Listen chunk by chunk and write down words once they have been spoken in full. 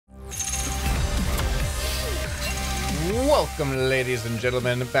Welcome, ladies and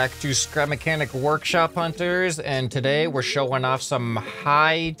gentlemen, back to Scrap Mechanic Workshop Hunters, and today we're showing off some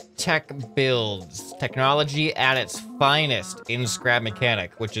high-tech builds. Technology at its finest in Scrap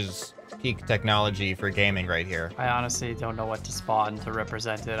Mechanic, which is peak technology for gaming right here. I honestly don't know what to spawn to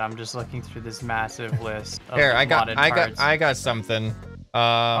represent it. I'm just looking through this massive list of Here, I parts. got something.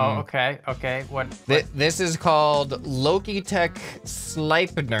 Oh, okay. What? This is called Loki Tech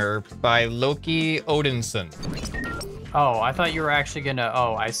Sleipnir by Loki Odinson. Oh, I thought you were actually gonna.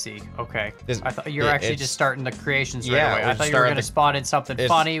 Oh, I see. Okay. I thought you were actually just starting the creations right away. I thought you were gonna spawn in something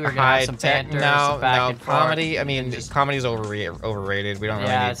funny. We were gonna have some banter, some back and forth. Comedy. I mean, comedy's overrated. We don't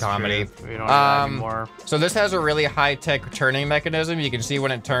really need comedy. True. We don't need that anymore. So this has a really high-tech turning mechanism. You can see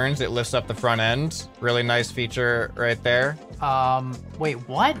when it turns, it lifts up the front end. Really nice feature right there. Wait,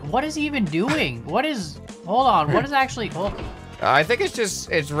 what? What is he even doing? What is? Hold on. What is actually? I think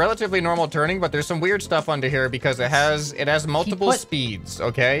it's relatively normal turning, but there's some weird stuff under here because it has multiple speeds.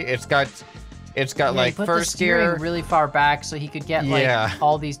 Okay, it's got like he put first the steering gear really far back so he could get like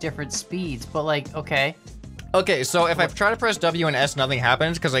all these different speeds. But like, okay. Okay, so if I try to press W and S, nothing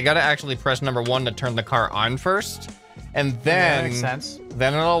happens because I gotta actually press number 1 to turn the car on first, and then that makes sense.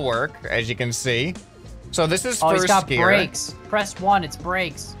 Then it'll work, as you can see. So this is first he's got gear. brakes. Press 1, it's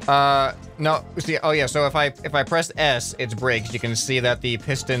brakes. No, see, oh yeah, so if I press S, it's brakes. You can see that the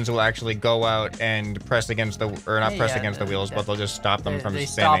pistons will actually go out and press against the, or not press against the wheels, but they'll just stop them from spinning.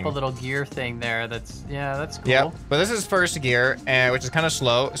 They stop a little gear thing there. That's cool. Yeah, but this is first gear, which is kind of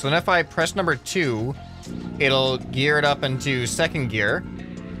slow. So then if I press number 2, it'll gear it up into second gear.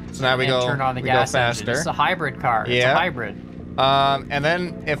 So now we go faster. It's a hybrid car. Yeah. It's a hybrid. And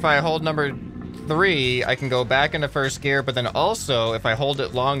then if I hold number 3, I can go back into first gear, but then also, if I hold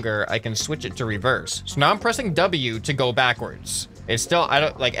it longer, I can switch it to reverse. So now I'm pressing W to go backwards. It's still,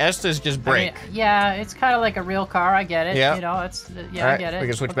 like, S is just brake. I mean, yeah, it's kind of like a real car, I get it. Yeah. You know, it's, I get it. We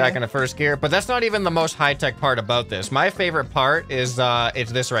can switch back into first gear, but that's not even the most high-tech part about this. My favorite part is,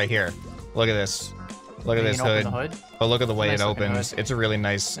 it's this right here. Look at this. Look at this hood. But look at the way it opens. It's a really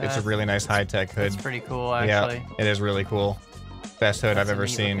nice, high-tech hood. It's pretty cool, actually. Yeah, it is really cool. Best hood I've ever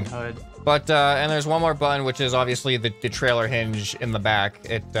seen. But and there's one more button, which is obviously the trailer hinge in the back.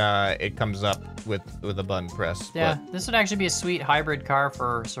 It comes up with a button press. Yeah, this would actually be a sweet hybrid car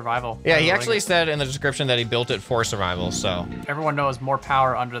for survival. Yeah, he actually said in the description that he built it for survival. So everyone knows more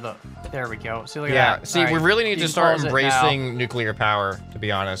power under the. There we go. See, look at that. See, we really need to start embracing nuclear power, to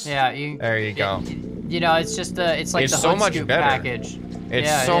be honest. Yeah, there you go. You know, it's just it's like the so much better package.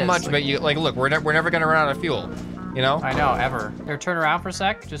 It's so much, but look, we're never gonna run out of fuel. You know? I know, ever. Here, turn around for a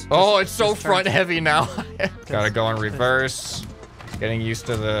sec. Oh, it's so front heavy now. Gotta go in reverse. Getting used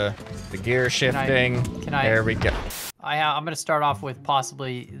to the gear shifting. There we go. I'm gonna start off with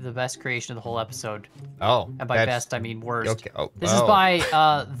possibly the best creation of the whole episode. Oh. And by best, I mean worst. Okay. Oh, this is by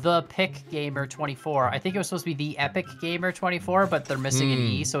the Pick Gamer 24. I think it was supposed to be the Epic Gamer 24, but they're missing an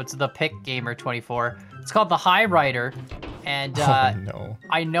E, so it's the Pick Gamer 24. It's called the High Rider. And no.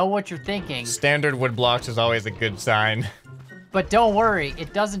 I know what you're thinking. Standard wood blocks is always a good sign. But don't worry,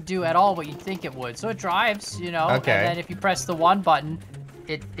 it doesn't do at all what you think it would. So it drives, you know. Okay. And then if you press the 1 button,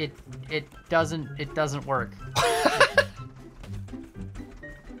 it doesn't work.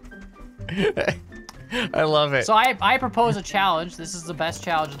 I love it. So I propose a challenge. This is the best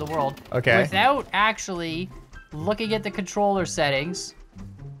challenge in the world. Okay. Without actually looking at the controller settings,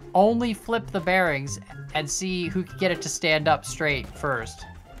 only flip the bearings and see who can get it to stand up straight first.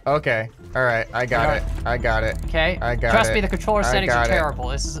 Okay. All right. I got it. Okay. I got it. Trust me, the controller settings are terrible.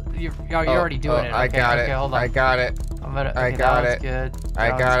 This is you're already doing it. Okay, I got it. Hold on. I got it. I got it. Good.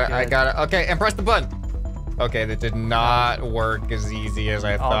 I got it. Okay, and press the button. Okay, that did not work as easy as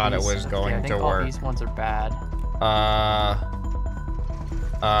I thought it was going to work. All these ones are bad.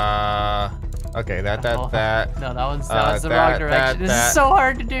 Okay, that. No, that one's the wrong direction. This is so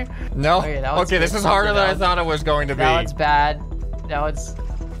hard to do. No. Okay, this is harder than I thought it was going to be. That one's bad. That one's.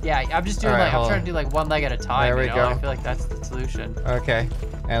 Yeah, I'm just doing I'm trying to do like one leg at a time. There we go. I feel like that's the solution. Okay,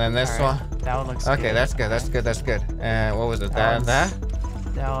 and then this one. That one looks good. Okay, that's good. And what was it? That?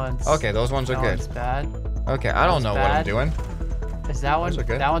 That one's. Okay, those ones are good. That one's bad. Okay, I don't know what I'm doing. Is that one?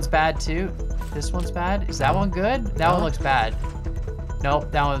 That one's bad too. This one's bad. Is that one good? That one looks bad.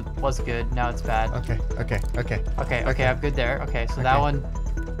 Nope, that one was good. Now it's bad. Okay, I'm good there. Okay, so that one.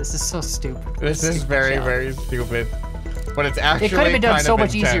 This is so stupid. This is very stupid. But it's actually it could have been done so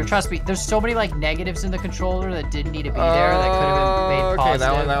much intense. Easier. Trust me. There's so many like negatives in the controller that didn't need to be there. That could have been made positive.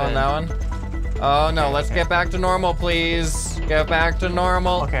 Okay, that one. Oh no, let's get back to normal, please. Get back to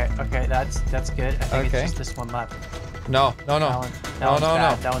normal. Okay, that's good. I think it's just this one left. No.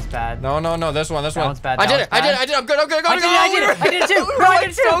 That one's bad. No. This one. That one's bad. I did it. I'm good. I did it too. No, I did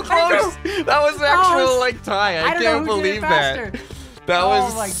it too. So close. That was actual like tie. I can't believe that. That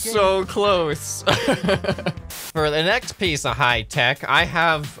was so close. For the next piece of high tech, I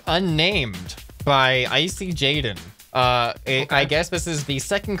have Unnamed by Icy Jaden. I guess this is the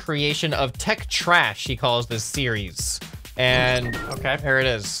second creation of Tech Trash, he calls this series. And here it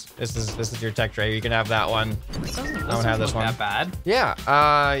is. This is your tech tray. You can have that one. I don't have this one. That bad? Yeah.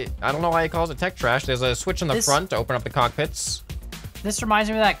 I don't know why he calls it tech trash. There's a switch in the front to open up the cockpits. This reminds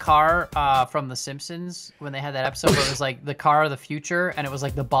me of that car from The Simpsons when they had that episode where it was like the car of the future, and it was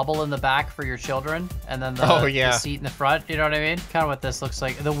like the bubble in the back for your children, and then the seat in the front. You know what I mean? Kind of what this looks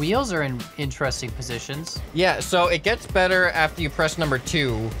like. The wheels are in interesting positions. Yeah. So it gets better after you press number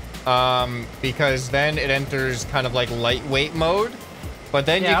 2. Because then it enters kind of like lightweight mode, but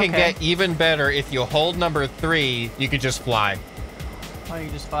then you can get even better if you hold number 3. You could just fly. Oh, you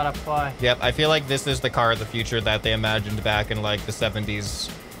can just flat up fly. Yep, I feel like this is the car of the future that they imagined back in like the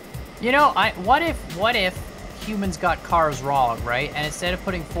 70s. You know, what if humans got cars wrong, right? And instead of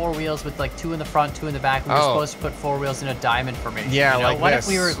putting 4 wheels with like 2 in the front, 2 in the back, we were supposed to put 4 wheels in a diamond formation. Yeah, you know? like what this.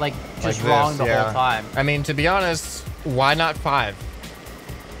 If we were like just wrong the whole time? I mean, to be honest, why not 5?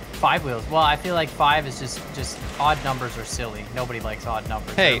 5 wheels. Well, I feel like 5 is just odd numbers are silly. Nobody likes odd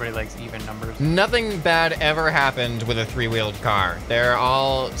numbers. Hey, everybody likes even numbers. Nothing bad ever happened with a 3-wheeled car. They're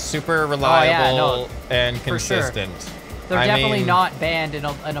all super reliable and consistent. Sure. They're definitely not banned in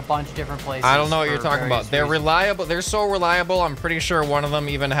a bunch of different places. I don't know what you're talking about. They're reliable. They're so reliable. I'm pretty sure one of them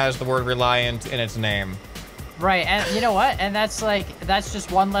even has the word reliant in its name. Right, and you know what? And that's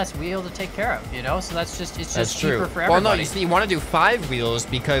just one less wheel to take care of, you know? So it's just cheaper for everybody. Well, no, you see, you want to do 5 wheels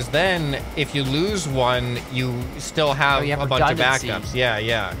because then if you lose one, you still have, a bunch of backups. Yeah.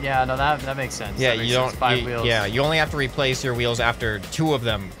 Yeah, no, that makes sense. Yeah, you don't 5 wheels. Yeah, you only have to replace your wheels after 2 of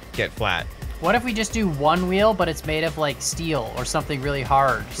them get flat. What if we just do 1 wheel, but it's made of like steel or something really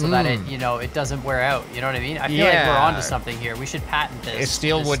hard so that it doesn't wear out? You know what I mean? I feel like we're onto something here. We should patent this.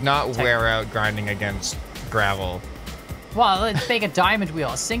 Steel would not wear out grinding against gravel. Well, let's make a diamond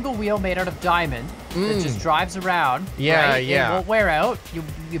wheel. A single wheel made out of diamond that just drives around. Yeah, right? It won't wear out.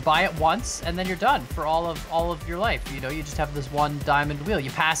 You buy it once and then you're done for all of your life. You know, you just have this one diamond wheel.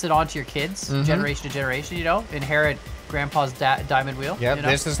 You pass it on to your kids, generation to generation. You know, inherit grandpa's diamond wheel. Yep, you know?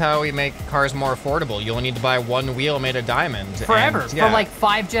 This is how we make cars more affordable. You only need to buy 1 wheel made of diamond. Forever, for like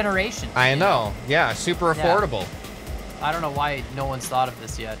 5 generations. I know. Yeah, super affordable. I don't know why no one's thought of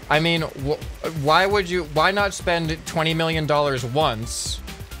this yet. I mean, why not spend $20 million once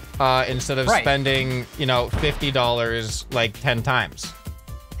instead of spending, $50 like 10 times?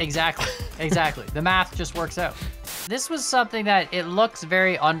 Exactly. The math just works out. This was something that it looks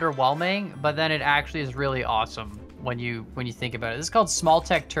very underwhelming, but then it actually is really awesome when you think about it. This is called Small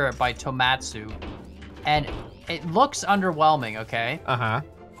Tech Turret by Tomatsu, and it looks underwhelming. Okay.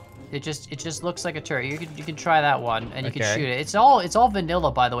 It just looks like a turret. You can try that one and you can shoot it. It's all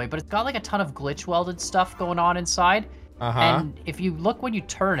vanilla, by the way, but it's got like a ton of glitch welded stuff going on inside. And if you look when you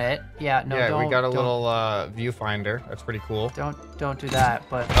turn it, we got a little viewfinder. That's pretty cool. Don't do that.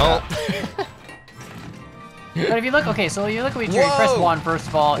 But but if you look, so you look when you press 1, first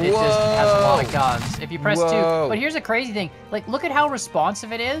of all, it just has a lot of guns. If you press 2, but here's a crazy thing. Like, look at how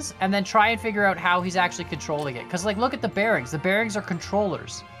responsive it is, and then try and figure out how he's actually controlling it. Because, like, look at the bearings. The bearings are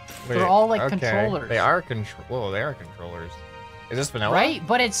controllers. They're all like controllers. They are controllers. Is this vanilla? Right,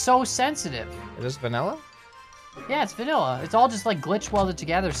 but it's so sensitive. Is this vanilla? Yeah, it's vanilla. It's all just like glitch welded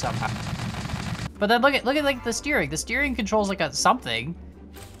together somehow. But then look at like the steering. The steering controls like something,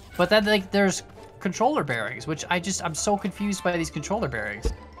 but then like there's controller bearings, which I'm so confused by these controller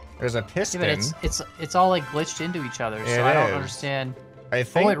bearings. There's a piston. Yeah, but it's all like glitched into each other, so I don't understand. I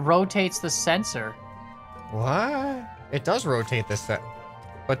think. Oh, it rotates the sensor. What? It does rotate the set.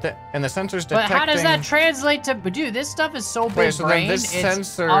 But the sensor's detecting. But how does that translate to? But dude, this stuff is so big brain.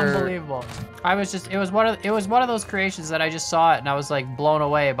 It's unbelievable. It was one of those creations that I just saw it and I was like blown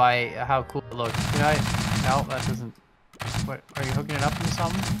away by how cool it looked. No, that doesn't. What, are you hooking it up into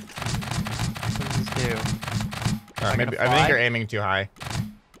something? What does this do? All right, maybe I think you're aiming too high.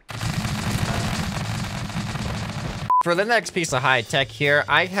 For the next piece of high tech here,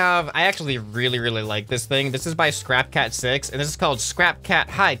 I actually really like this thing. This is by ScrapCat 6, and this is called ScrapCat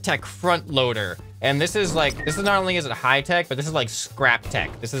High Tech Front Loader. And this is not only is it high tech, but this is like scrap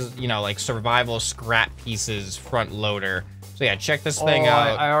tech. This is, like survival scrap pieces front loader. So yeah, check this thing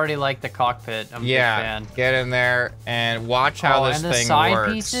out. I already like the cockpit. I'm a big fan. Get in there and watch how this thing works. And the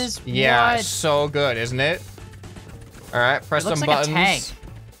side pieces? Yeah, what? So good, isn't it? All right, press some buttons. A tank.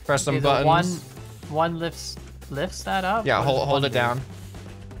 Press some buttons. One lifts lifts that up? Yeah, hold it down.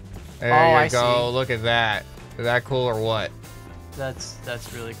 There you go. See. Look at that. Is that cool or what? That's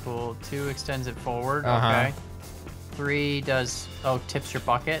really cool. 2 extends it forward. Okay. 3 does tips your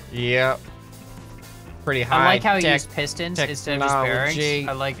bucket. Yep. Pretty high. I like how you use pistons instead of just bearings.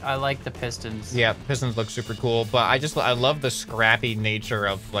 I like the pistons. Yeah, pistons look super cool, but I love the scrappy nature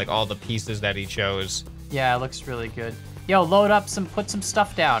of like all the pieces that he chose. Yeah, it looks really good. Yo, load up put some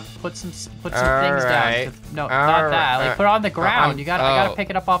stuff down. Put some things down. No, not that. Like put it on the ground. I gotta pick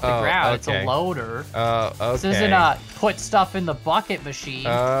it up off the ground. Okay. It's a loader. Okay. This isn't a put stuff in the bucket machine.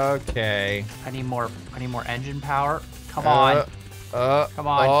 Okay. I need more engine power. Come on. Come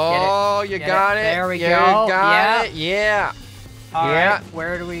on. Oh, get it. You got it. There we go. Got it. Yeah. All right.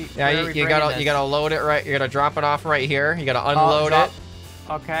 Where do we? Yeah. You gotta load it right. You gotta drop it off right here. You gotta unload it.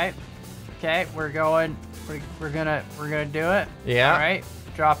 Okay. Okay. We're going. We're gonna do it. Yeah. All right.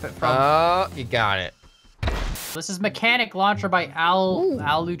 Drop it from. Oh, you got it. This is Mechanic Launcher by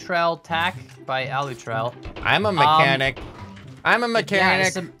Alutrel Tac by Alutrel. I'm a mechanic. I'm a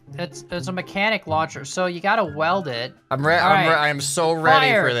mechanic. Yeah, it's a mechanic launcher, so you gotta weld it. I am so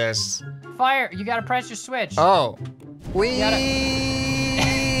ready for this. Fire! You gotta press your switch. Oh.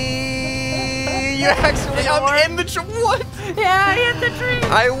 You actually, I'm in the tree. What? Yeah, I hit the tree.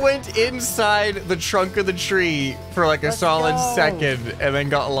 I went inside the trunk of the tree for like a solid second and then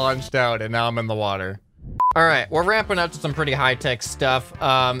got launched out, and now I'm in the water. All right, we're ramping up to some pretty high-tech stuff.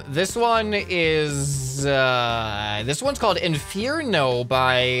 This one is, this one's called Inferno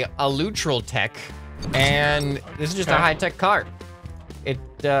by Alutrel Tech, and this is just a high-tech car.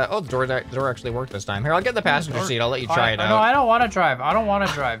 The door actually worked this time. Here, I'll get the passenger seat. I'll let you try it out. No, I don't want to drive. I don't want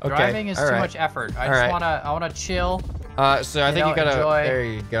to drive. Okay. Driving is too much effort. I want to chill. So I think you gotta, there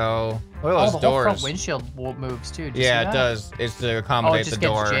you go. Look at those doors. The whole front windshield moves too. Yeah, it does. It's to accommodate the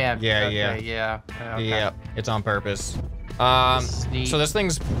door. Gets jammed. Yeah, okay, yeah. Okay. Yeah, it's on purpose. So this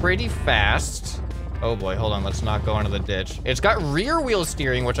thing's pretty fast. Oh boy, hold on, let's not go into the ditch. It's got rear wheel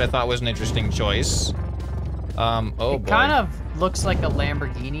steering, which I thought was an interesting choice. Oh boy. It kind of looks like a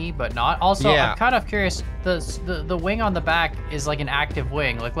Lamborghini, but not. Also, I'm kind of curious, the wing on the back is like an active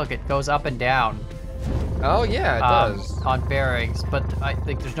wing. Like, look, it goes up and down. Oh yeah, it does. On bearings, but I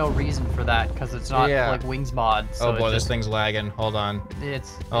think there's no reason for that because it's not like Wings mod. So oh boy, this thing's lagging. Hold on.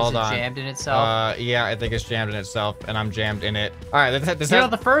 Is it jammed in itself? Yeah, I think it's jammed in itself, and I'm jammed in it. All right,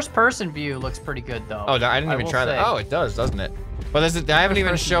 the first person view looks pretty good though. Oh, I didn't even try that. Oh, it does, doesn't it? But I haven't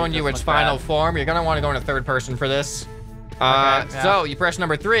even shown you its final form. You're gonna want to go into third person for this. So you press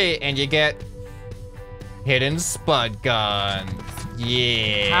number 3, and you get hidden spud guns.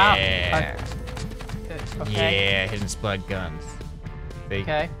 Yeah. Okay. Yeah, hidden spud guns. They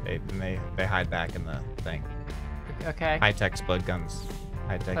hide back in the thing. Okay. High tech spud guns.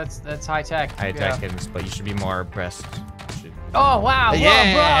 High tech. That's high tech. High tech hidden spud. You should be more impressed. Oh wow!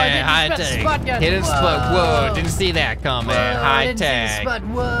 Yeah, whoa, high tech. Hidden spud. Whoa, didn't see that coming. High tech.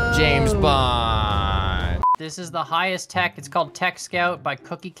 Whoa. James Bond. This is the highest tech. It's called Tech Scout by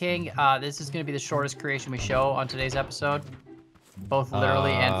Cookie King. This is going to be the shortest creation we show on today's episode, both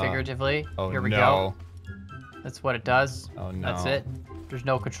literally and figuratively. Oh, here we go. That's what it does. Oh no. That's it. There's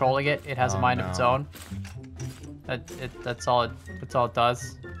no controlling it. It has a mind of its own. That's all it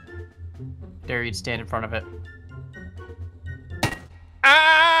does. Dare you to stand in front of it.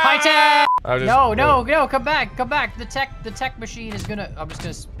 High tech! No, come back. The tech machine is gonna, I'm just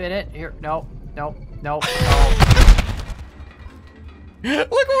gonna spin it. Here, no. Look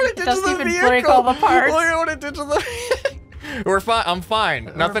what it did to the vehicle! It doesn't even break all the parts. Look at what it did to the We're fine. I'm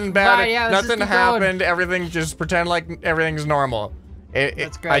fine. Nothing bad. Nothing happened. Everything, just pretend like everything's normal.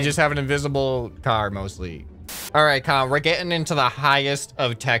 That's great. I just have an invisible car mostly. All right, Kyle, we're getting into the highest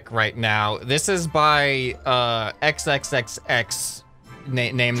of tech right now. This is by XXXX,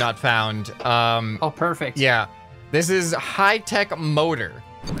 name not found. Oh, perfect. Yeah. This is high-tech motor.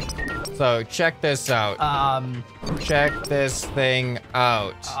 So check this out. Check this thing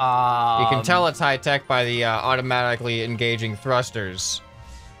out. You can tell it's high-tech by the automatically engaging thrusters.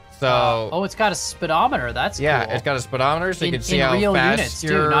 So oh, it's got a speedometer. That's cool. Yeah, it's got a speedometer, so you can see how real fast units,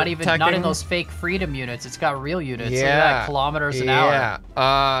 you're dude. Not in those fake Freedom units. It's got real units. Yeah. Look at that, kilometers an hour.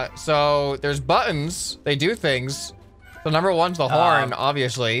 Yeah. So there's buttons. They do things. So number 1's the horn,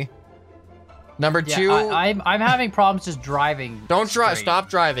 obviously. Number 2. I'm having problems just driving. Don't drive.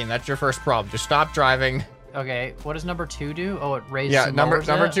 Stop driving. That's your first problem. Just stop driving. Okay. What does number 2 do? Oh, it raises. Yeah. Number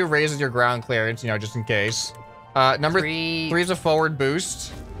 2 raises your ground clearance. You know, just in case. Number 3 is a forward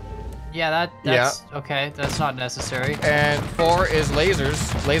boost. Yeah, that's okay. That's not necessary. And 4 is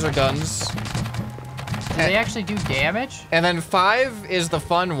lasers, laser guns. they actually do damage? And then 5 is the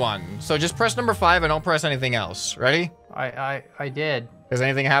fun one. So just press number 5 and don't press anything else. Ready? I did. Is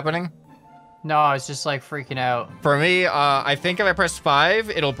anything happening? No, I was just like freaking out. For me, I think if I press 5,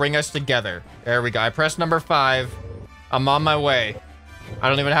 it'll bring us together. There we go. I pressed number 5. I'm on my way. I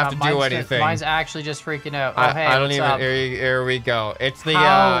don't even have to do anything. Mine's actually just freaking out. Oh, hey, I don't even. Here we go. It's the.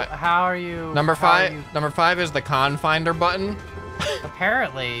 How are you? Number 5. Number 5 is the con finder button.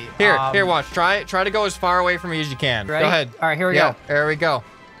 Apparently. Here, watch. Try to go as far away from me as you can. Ready? Go ahead. All right, here we go. There we go.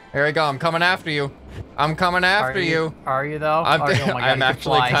 There we go. I'm coming after you. I'm coming after you. Are you though? I'm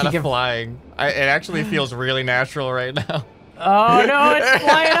actually kind of flying. It actually feels really natural right now. Oh no, it's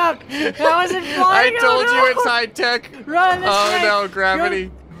flying up! That wasn't flying. I told you it's high tech. Run this way. No, gravity.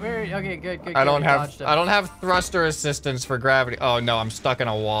 Okay, good. I don't have thruster assistance for gravity. Oh no, I'm stuck in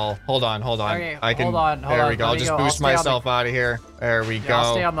a wall. Hold on. Okay, hold on. There we go. I'll just boost myself out of here. There we go.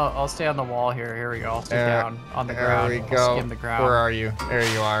 I'll stay on the wall here. Here we go. I'll stay down on the ground. There we go. I'll skim the ground. Where are you? There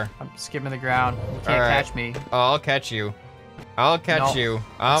you are. I'm skimming the ground. You can't catch me. Oh, I'll catch you. I'll catch you.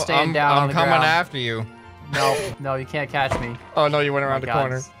 I'm staying down on the ground. I'm coming after you. No, you can't catch me. Oh no, you went around the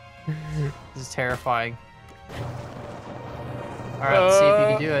corner. This is terrifying. All right, let's see if you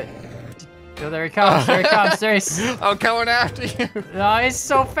can do it. Oh, there he comes. There he comes. I'm coming after you. No, he's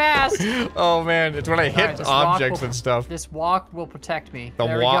so fast. Oh man, it's when I hit objects and stuff. This walk will protect me.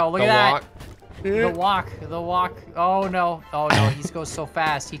 There we go. Look at that. The walk. Oh no, he goes so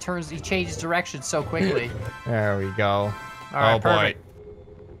fast. He changes direction so quickly. There we go. All right, perfect.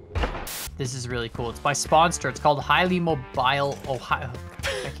 Boy. This is really cool. It's by Sponster. It's called Highly Mobile. I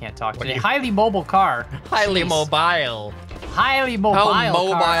can't talk today. Highly Mobile Car. Highly Mobile. Highly Mobile. How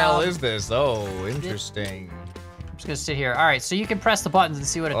mobile is this? Oh, interesting. I'm just gonna sit here. All right, so you can press the buttons and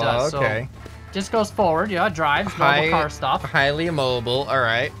see what it does. Okay. So just goes forward. Yeah, it drives. Normal car stuff. Highly mobile. All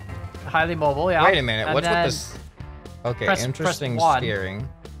right. Highly mobile. Yeah. Wait a minute. What's with this? Okay. Interesting steering.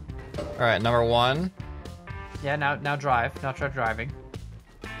 All right. Number 1. Yeah. Now drive. Now try driving.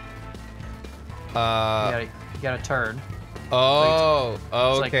 You gotta turn. Oh,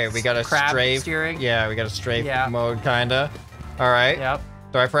 okay. We got a strafe steering. Yeah, we got a strafe mode, kinda. All right. Yep.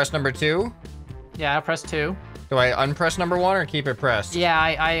 Do I press number 2? Yeah, I press 2. Do I unpress number 1 or keep it pressed? Yeah,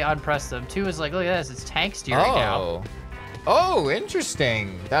 I unpress them. 2 is like, look at this. It's tank steering now. Oh,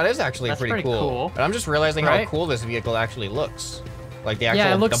 interesting. That is actually pretty cool. And I'm just realizing how cool this vehicle actually looks. Like the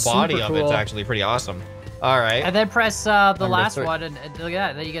actual the body of it's actually pretty awesome. All right. And then press the last one, and look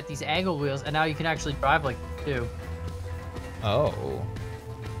at that. Then you get these angle wheels, and now you can actually drive like 2. Oh.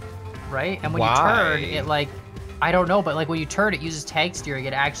 Right? And when you turn, it like, I don't know, but like when you turn, it uses tank steering.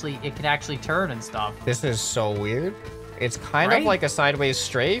 It can actually turn and stuff. This is so weird. It's kind of like a sideways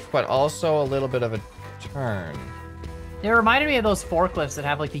strafe, but also a little bit of a turn. It reminded me of those forklifts that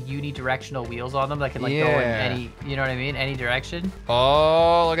have like the unidirectional wheels on them that can like go in any, you know what I mean, any direction.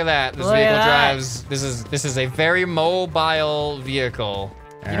 Oh, look at that! This vehicle drives. This is a very mobile vehicle.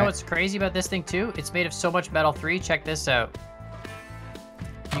 You know what's crazy about this thing too? It's made of so much metal 3. Check this out.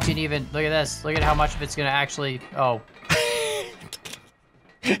 You can even look at this. Look at how much of it's gonna actually. Oh.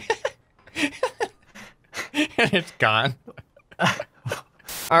 And it's gone.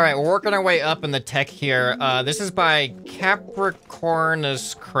 All right, we're working our way up in the tech here. This is by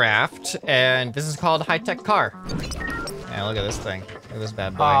Capricornus Craft, and this is called High Tech Car. Yeah, look at this thing. Look at this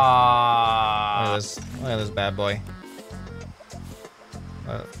bad boy. Look at this bad boy.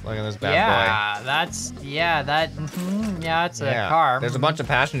 Look at this bad boy. Yeah, it's a car. There's a bunch of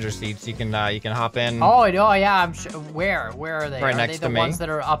passenger seats. You can hop in. Oh yeah, I'm sure. Where are they? Right next to me. Are they the ones that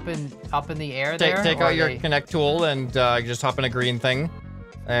are up in the air there? Take out your Connect tool and you just hop in a green thing.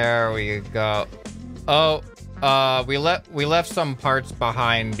 There we go. Oh, we left some parts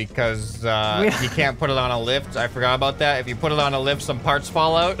behind because you can't put it on a lift. I forgot about that. If you put it on a lift, some parts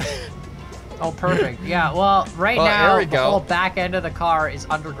fall out. Oh, perfect. Yeah, well, now, the whole back end of the car is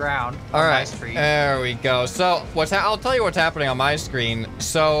underground on my screen. There we go. So, I'll tell you what's happening on my screen.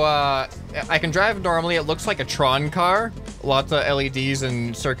 So, I can drive normally. It looks like a Tron car. Lots of LEDs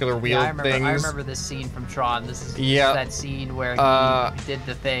and circular wheel things. I remember this scene from Tron. This is that scene where he did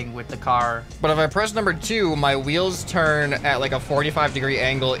the thing with the car. But if I press number 2, my wheels turn at like a 45-degree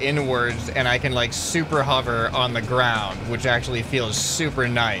angle inwards, and I can like super hover on the ground, which actually feels super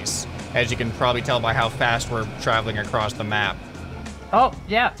nice. As you can probably tell by how fast we're traveling across the map. Oh,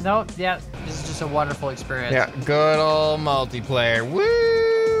 yeah, this is just a wonderful experience. Yeah, good old multiplayer,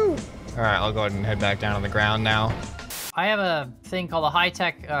 woo! All right, I'll go ahead and head back down on the ground now. I have a thing called a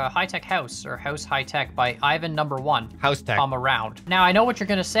high-tech house, or House High Tech by Ivan #1. House Tech. Around. Now, I know what you're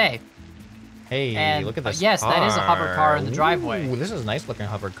gonna say. Hey, and, look at this yes, car. that is a hover car in the driveway. Ooh, this is a nice looking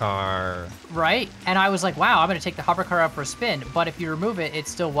hover car. Right? And I was like, wow, I'm going to take the hover car out for a spin. But if you remove it, it's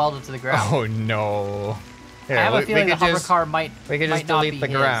still welded to the ground. Oh, no. Here, I have a feeling the hover car might We could just delete delete the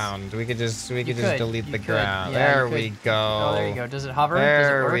ground. We could just delete the ground. Yeah, there we go. Oh, there you go. Does it hover? There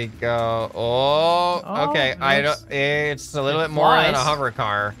Does it work? we go. Oh, okay. It's a little bit more than a hover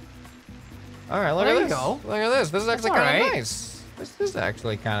car. All right, look at this. Look at this. This is actually kind of nice. This is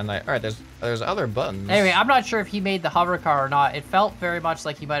actually kind of nice. All right, there's other buttons. Anyway, I'm not sure if he made the hover car or not. It felt very much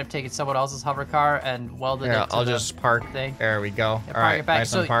like he might have taken someone else's hover car and welded it to I'll just park. Thing. There we go. Yeah, all right,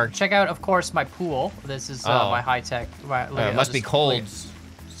 nice and parked. Check out, of course, my pool. This is my high tech. It must be cold.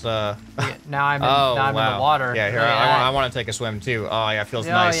 Now I'm in the water. Yeah, here I want to take a swim too. Oh yeah, feels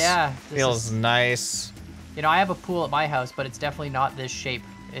nice. Oh yeah, feels nice. You know, I have a pool at my house, but it's definitely not this shape.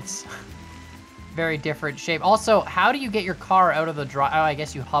 It's very different shape. Also, how do you get your car out of the dry? Oh, I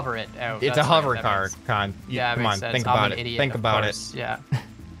guess you hover it out. It's a hover car, Con. Yeah, come on, sense. think about an it. Idiot, think about it. Yeah.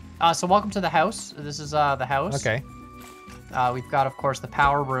 So welcome to the house. This is the house. Okay. We've got, of course, the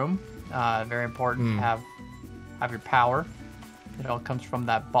power room. Very important to have your power. It all comes from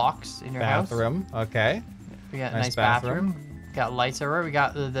that box in your house. Bathroom. Okay. We got a nice bathroom. Got lights everywhere. We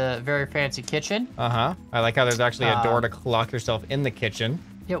got the very fancy kitchen. I like how there's actually a door to lock yourself in the kitchen.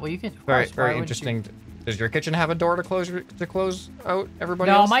 Yeah, well, you can. Very interesting. Does your kitchen have a door to close out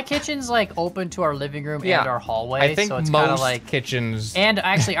everybody else? No, my kitchen's like open to our living room and our hallway. I think so it's most like, kitchens. And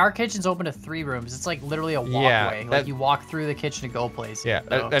actually, our kitchen's open to 3 rooms. It's like literally a walkway. Like you walk through the kitchen to go places. Yeah,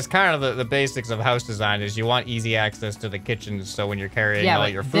 so. That's kind of the basics of house design. Is you want easy access to the kitchen, so when you're carrying all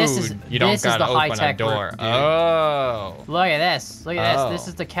your food, you don't gotta open a door. Oh. Look at this. Look at this. This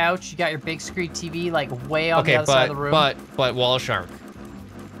is the couch. You got your big screen TV like way on the other side of the room. But wall shark.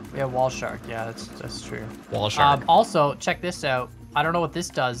 Yeah, wall shark. Yeah, that's true. Wall shark. Also, check this out. I don't know what this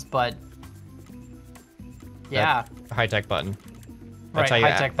does, but yeah. High-tech button. Right,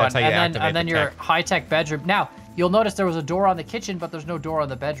 high-tech button. And then your high-tech bedroom. Now, you'll notice there was a door on the kitchen, but there's no door on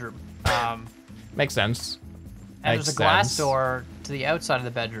the bedroom. Makes sense. And there's a glass door to the outside of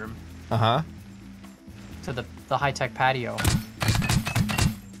the bedroom. To the high-tech patio.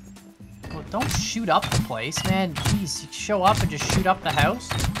 Well, don't shoot up the place, man. Jeez, you show up and just shoot up the house?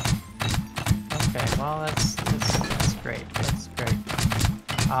 Okay, well, that's great. That's great.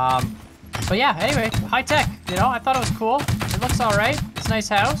 But yeah, anyway, high-tech, you know? I thought it was cool. It looks all right. It's a nice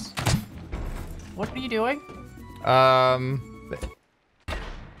house. What are you doing?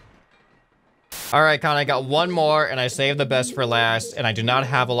 All right, Con, I got one more, and I saved the best for last, and I do not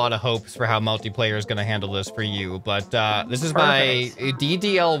have a lot of hopes for how multiplayer is going to handle this for you, but this is my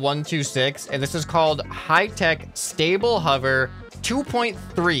DDL126, and this is called High-Tech Stable Hover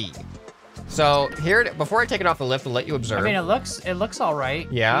 2.3. So here, before I take it off the lift, I'll let you observe. I mean, it looks all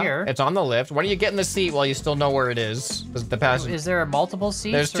right. Yeah, here. It's on the lift. Why don't you get in the seat while you still know where it is? The passenger. Is there multiple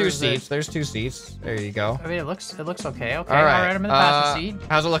seats? There's 2 seats. There's 2 seats. There you go. I mean, it looks okay. Okay, all right, I'm in the passenger seat.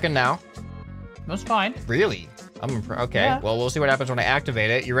 How's it looking now? That's fine. Really? Okay. Yeah. Well, we'll see what happens when I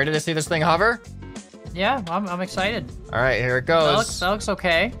activate it. You ready to see this thing hover? Yeah, I'm excited. All right, here it goes. That looks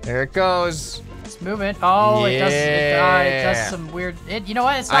okay. Here it goes. Let's move it. Oh, yeah. it does some weird. You know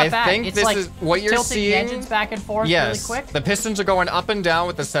what? It's not bad. I think this is what you're tilting seeing. The engines back and forth really quick. The pistons are going up and down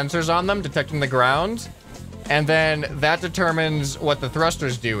with the sensors on them, detecting the ground. And then that determines what the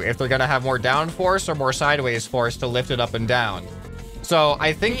thrusters do, if they're going to have more downforce or more sideways force to lift it up and down. So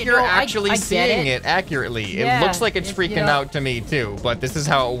I think you're actually seeing it accurately. Yeah, it looks like it's freaking out to me too, but this is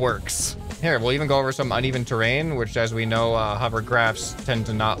how it works. Here, we'll even go over some uneven terrain, which, as we know, hovercrafts tend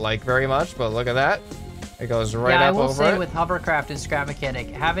to not like very much, but look at that. It goes right up over it. Yeah, I will say with hovercraft and Scrap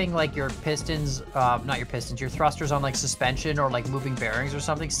Mechanic, having like your pistons, not your pistons, your thrusters on like suspension or like moving bearings or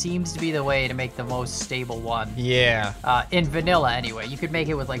something seems to be the way to make the most stable one. Yeah. In vanilla anyway. You could make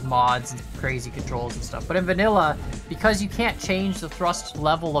it with like mods and crazy controls and stuff. But in vanilla, because you can't change the thrust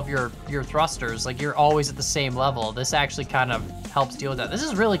level of your thrusters, like you're always at the same level, this actually kind of helps deal with that. This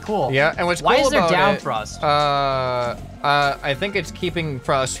is really cool. Yeah, and what's cool about it... Why is there down thrust? thrust? I think it's keeping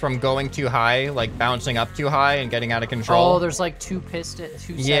us from going too high, like bouncing up too high and getting out of control. Oh, there's like two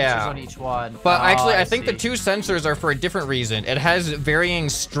sensors on each one. But actually, I think the 2 sensors are for a different reason. It has varying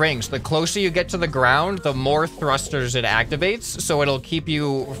strengths. The closer you get to the ground, the more thrusters it activates, so it'll keep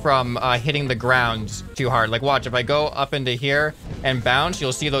you from hitting the ground too hard. Like, watch, if I go up into here and bounce,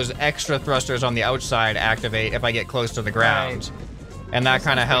 you'll see those extra thrusters on the outside activate if I get close to the ground. Right. And that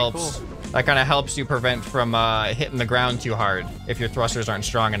kind of helps. Cool. That kind of helps you prevent from hitting the ground too hard if your thrusters aren't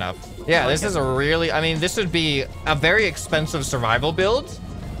strong enough. Yeah, this is a really, I mean, this would be a very expensive survival build,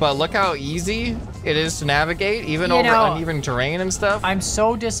 but look how easy it is to navigate, even over uneven terrain and stuff. I'm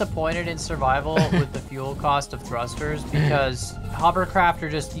so disappointed in survival with the fuel cost of thrusters because hovercraft are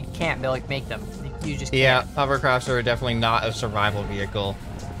just, you can't make them. You just can't. Yeah, hovercrafts are definitely not a survival vehicle.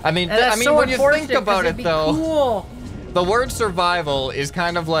 I mean, so when you think about it though, cool. The word survival is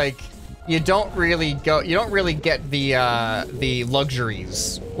kind of like, you don't really get the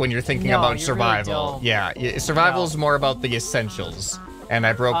luxuries when you're thinking about survival. Really yeah, survival is more about the essentials. And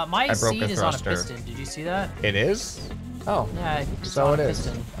I broke my a thruster. seat is on a piston. Did you see that? It is? Oh. Yeah, it's so on it a is.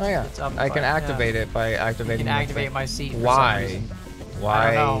 piston. Oh yeah. I can activate it by activating. You can activate my seat. Why?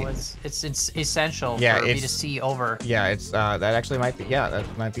 Why? I don't know. It's essential for me to see over. Yeah, it's that actually might be. Yeah,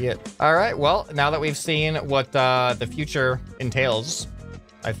 that might be it. All right. Well, now that we've seen what the future entails,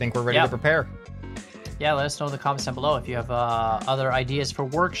 I think we're ready to prepare. Yeah, let us know in the comments down below if you have other ideas for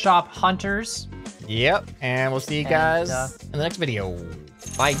workshop hunters. Yep, and we'll see you guys in the next video.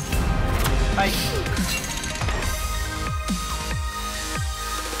 Bye. Bye.